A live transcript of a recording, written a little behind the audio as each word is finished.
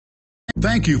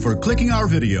Thank you for clicking our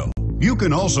video. You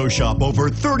can also shop over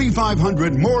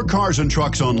 3,500 more cars and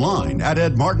trucks online at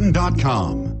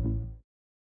edmartin.com.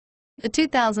 The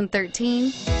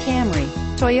 2013 Camry.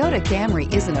 Toyota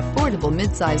Camry is an affordable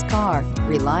midsize car,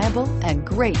 reliable and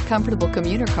great comfortable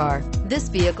commuter car. This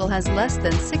vehicle has less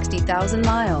than 60,000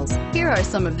 miles. Here are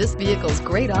some of this vehicle's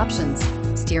great options: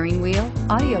 steering wheel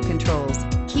audio controls,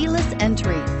 keyless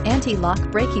entry, anti-lock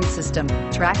braking system,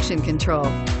 traction control,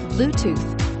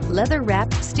 Bluetooth,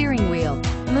 leather-wrapped steering wheel,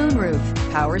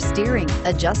 moonroof, power steering,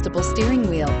 adjustable steering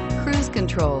wheel, cruise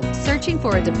control. Searching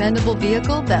for a dependable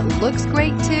vehicle that looks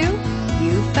great too?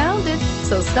 You found it,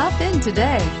 so stop in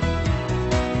today.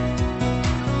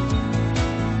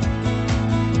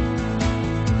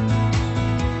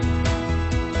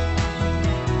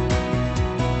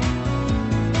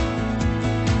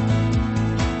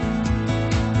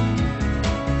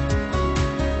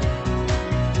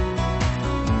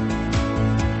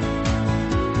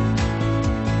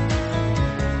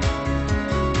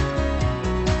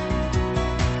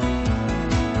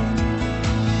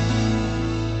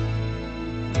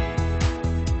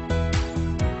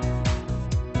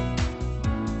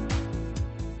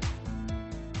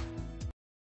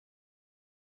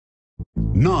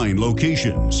 Nine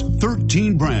locations,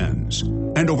 13 brands,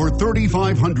 and over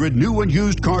 3,500 new and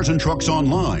used cars and trucks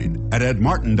online at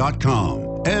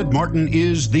edmartin.com. Ed Martin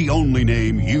is the only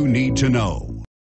name you need to know.